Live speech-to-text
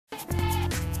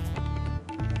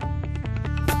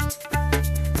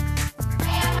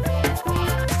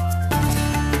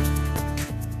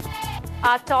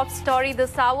Our top story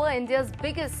this hour, India's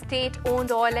biggest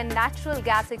state-owned oil and natural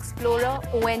gas explorer,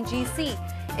 ONGC,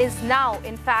 is now,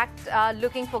 in fact,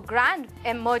 looking for grand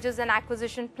mergers and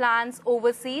acquisition plans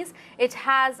overseas. It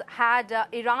has had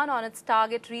Iran on its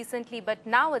target recently, but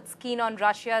now it's keen on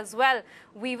Russia as well.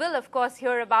 We will, of course,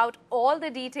 hear about all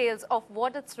the details of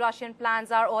what its Russian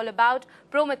plans are all about.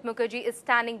 Promit Mukherjee is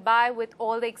standing by with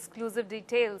all the exclusive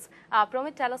details.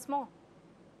 Promit, tell us more.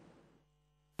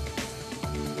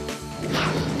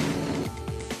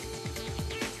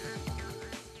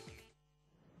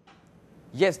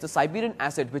 Yes, the Siberian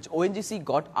asset which ONGC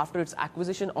got after its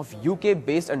acquisition of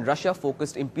UK-based and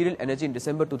Russia-focused Imperial Energy in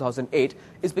December 2008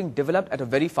 is being developed at a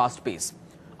very fast pace.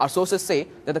 Our sources say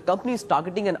that the company is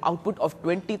targeting an output of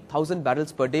 20,000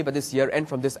 barrels per day by this year end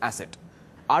from this asset.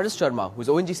 R.S. Sharma, who is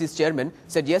ONGC's chairman,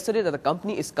 said yesterday that the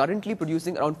company is currently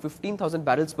producing around 15,000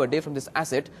 barrels per day from this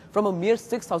asset from a mere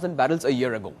 6,000 barrels a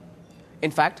year ago.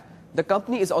 In fact, the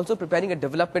company is also preparing a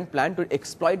development plan to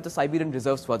exploit the Siberian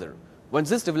reserves further. Once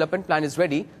this development plan is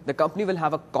ready, the company will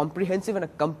have a comprehensive and a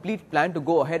complete plan to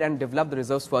go ahead and develop the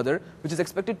reserves further, which is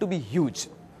expected to be huge.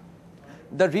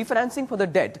 The refinancing for the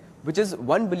debt, which is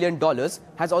 $1 billion,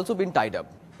 has also been tied up.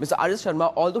 Mr. R.S.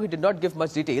 Sharma, although he did not give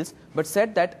much details, but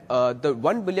said that the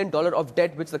 $1 billion of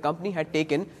debt which the company had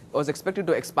taken was expected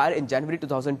to expire in January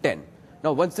 2010.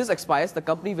 Now, once this expires, the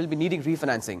company will be needing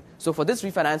refinancing. So for this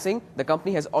refinancing, the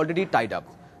company has already tied up.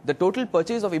 The total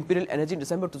purchase of Imperial Energy in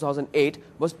December 2008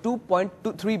 was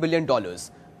 $2.23 billion.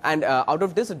 And out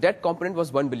of this, the debt component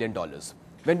was $1 billion.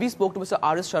 When we spoke to Mr.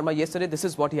 R.S. Sharma yesterday, this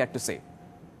is what he had to say.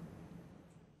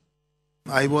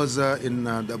 I was in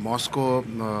the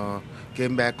Moscow,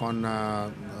 came back on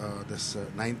this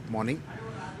 9th morning.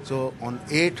 So on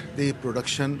 8th, the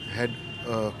production had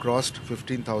crossed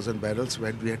 15,000 barrels.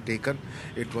 When we had taken,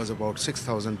 it was about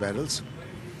 6,000 barrels.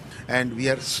 And we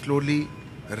are slowly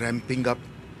ramping up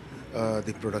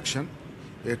the production.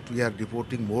 We are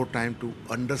devoting more time to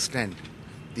understand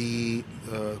the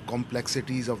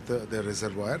complexities of the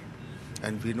reservoir,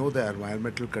 and we know the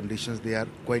environmental conditions, they are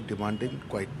quite demanding,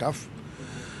 quite tough.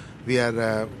 We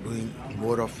are doing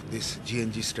more of these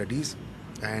GNG studies,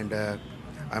 and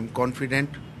I'm confident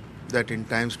that in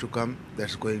times to come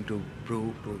that's going to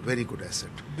prove to a very good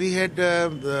asset. We had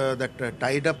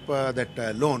tied up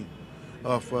that loan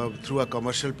through a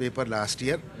commercial paper last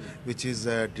year, which is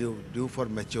due for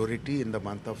maturity in the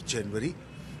month of January,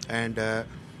 and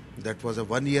that was a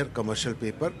one-year commercial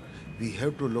paper. We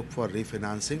have to look for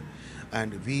refinancing,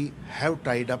 and we have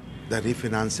tied up the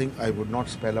refinancing. I would not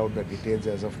spell out the details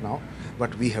as of now,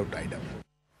 but we have tied up.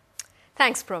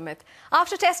 Thanks, Promit.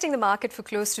 After testing the market for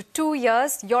close to 2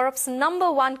 years, Europe's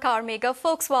 #1 car maker,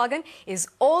 Volkswagen, is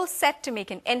all set to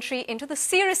make an entry into the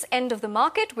serious end of the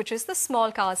market, which is the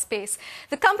small car space.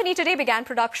 The company today began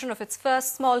production of its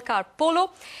first small car, Polo.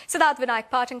 Siddharth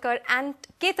Vinayak Patinkar and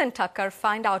Ketan Thakkar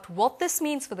find out what this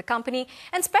means for the company,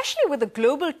 and especially with the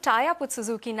global tie-up with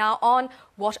Suzuki now on,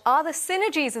 what are the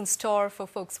synergies in store for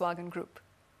Volkswagen Group.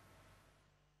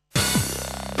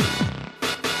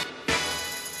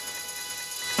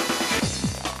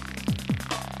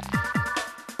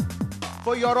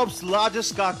 For Europe's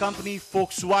largest car company,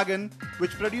 Volkswagen,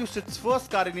 which produced its first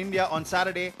car in India on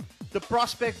Saturday, the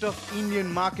prospect of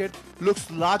Indian market looks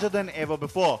larger than ever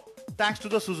before, thanks to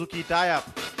the Suzuki tie-up.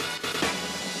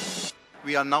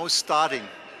 We are now starting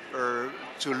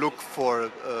to look for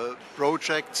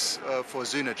projects for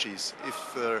synergies.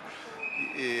 If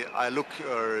I look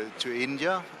to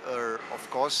India, of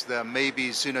course, there may be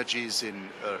synergies in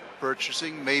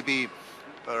purchasing. Maybe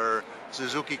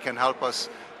Suzuki can help us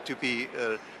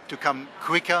to come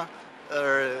quicker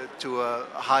to a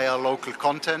higher local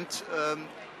content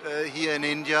here in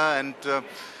India, and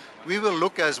we will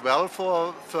look as well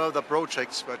for further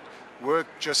projects, but work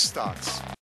just starts.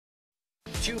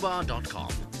 Tubar.com